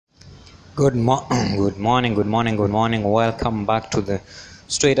Good morning, good morning, good morning. Welcome back to the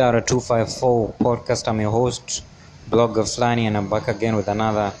Straight Outta 254 podcast. I'm your host, Blogger Flani, and I'm back again with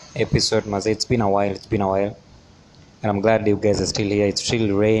another episode. Maze, it's been a while, and I'm glad you guys are still here. It's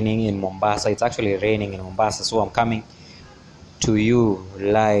still raining in Mombasa. It's actually raining in Mombasa, so I'm coming to you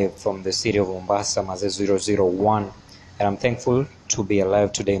live from the city of Mombasa, Maze 001, and I'm thankful to be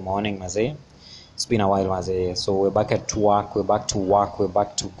alive today morning, Maze. It's been a while, Maze. So we're back at work. We're back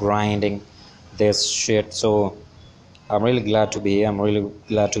to grinding this shit. So I'm really glad to be here. I'm really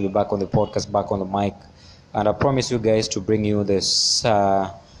glad to be back on the podcast, back on the mic, and I promise you guys to bring you the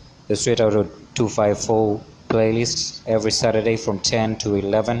Straight Out of 254 playlist every Saturday from 10 to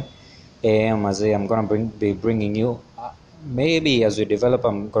 11 a.m. As I'm gonna be bringing you, maybe as we develop,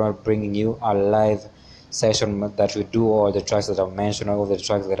 I'm gonna bringing you a live session that we do all the tracks that I've mentioned, all the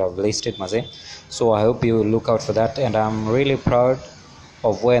tracks that I've listed, Maze. So I hope you look out for that, and I'm really proud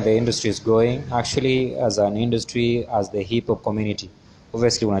of where the industry is going. Actually, as an industry, as the hip hop community,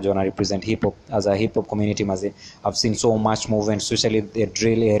 obviously unajua na represent hip hop as a hip hop community, Maze. I've seen so much movement, especially the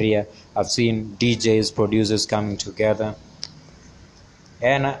drill area. I've seen DJs, producers coming together,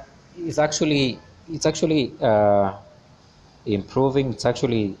 and it's actually it's actually improving. It's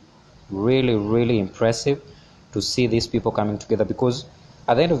actually really impressive to see these people coming together, because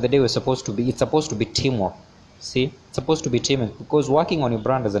at the end of the day it's supposed to be teamwork. See, it's supposed to be teamwork, because working on your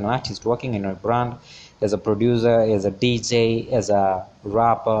brand as an artist, working in a brand as a producer, as a DJ, as a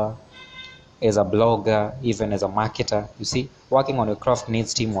rapper, as a blogger, even as a marketer, you see, working on your craft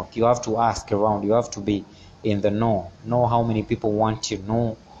needs teamwork. You have to ask around, you have to be in the know how many people want you,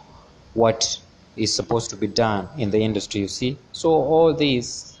 know what is supposed to be done in the industry, you see. So all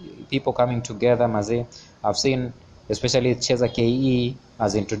these people coming together, Maze, I've seen, especially Cheza KE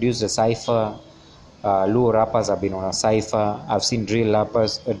has introduced a cipher. Luo rappers have been on a cipher. I've seen drill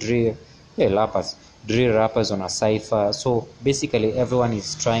rappers on a cipher. So basically everyone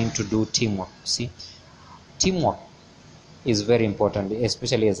is trying to do teamwork. See, teamwork is very important,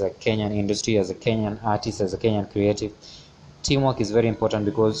 especially as a Kenyan industry, as a Kenyan artist, as a Kenyan creative. Teamwork is very important,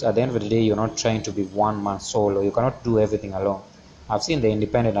 because at the end of the day, you're not trying to be one man solo. You cannot do everything alone. I've seen the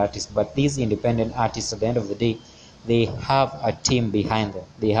independent artists, but these independent artists, at the end of the day, they have a team behind them.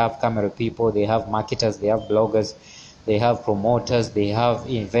 They have camera people, they have marketers, they have bloggers, they have promoters, they have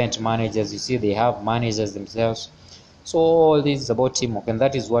event managers. You see, they have managers themselves. So all this is about teamwork, and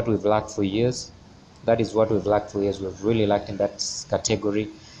that is what we've lacked for years. We've really lacked in that category.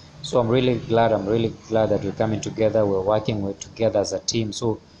 So I'm really glad that we're coming together. We're working together as a team.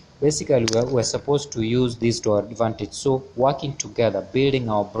 So basically we're supposed to use this to our advantage. So working together, building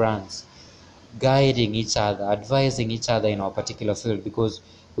our brands, guiding each other, advising each other in our particular field, because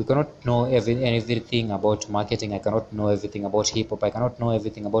we cannot know everything about marketing. I cannot know everything about hip hop. I cannot know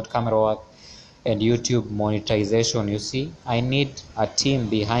everything about camera work and YouTube monetization. You see, I need a team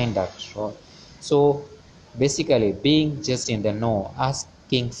behind that. So basically, being just in the know,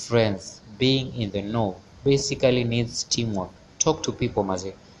 asking friends, being in the know, basically needs teamwork. Talk to people,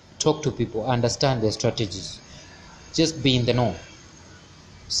 Maze. Talk to people, understand their strategies. Just be in the know.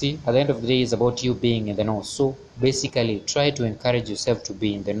 See, at the end of the day, it's about you being in the know. So basically, try to encourage yourself to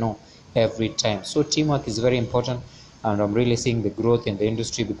be in the know every time. So teamwork is very important, and I'm really seeing the growth in the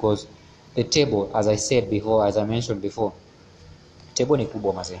industry, because the table, as I said before, as I mentioned before, table ni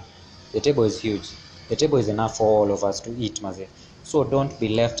kubwa, Maze. The table is huge. The table is enough for all of us to eat, Maze. So don't be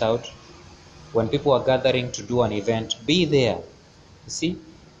left out. When people are gathering to do an event, be there. You see,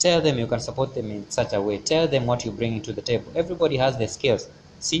 tell them you can support them in such a way. Tell them what you bring to the table. Everybody has their skills.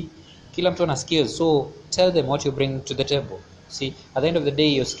 See, kila mtu ana skills. So tell them what you bring to the table. See, at the end of the day,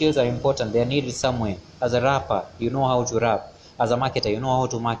 your skills are important. They are needed somewhere. As a rapper, you know how to rap. As a marketer, you know how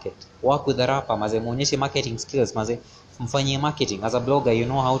to market. Work with the rapper, maze, muonyeshe marketing skills, maze, mfanyie marketing. As a blogger, you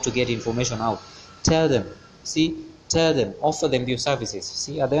know how to get information out. Tell them. See, tell them, offer them your services.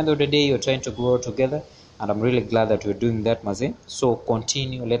 See, at the end of the day, you're trying to grow together, and I'm really glad that we're doing that, Maze. So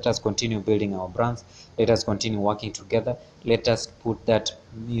let us continue building our brands. Let us continue working together. Let us put that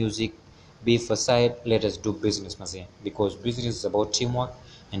music beef aside. Let us do business, Maze, because business is about teamwork,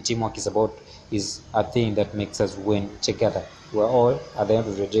 and teamwork is a thing that makes us win together. We're all at the end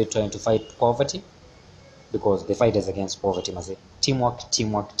of the day trying to fight poverty, because the fight is against poverty, Maze. Teamwork.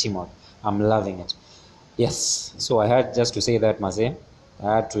 I'm loving it. Yes, so I had just to say that, Maze.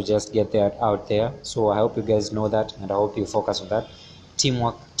 I had to just get that out there. So I hope you guys know that, and I hope you focus on that.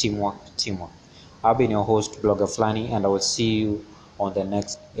 Teamwork. I've been your host, Blogger Flani, and I will see you on the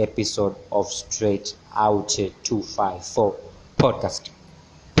next episode of Straight Out 254 podcast.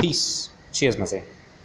 Peace. Cheers, Maze.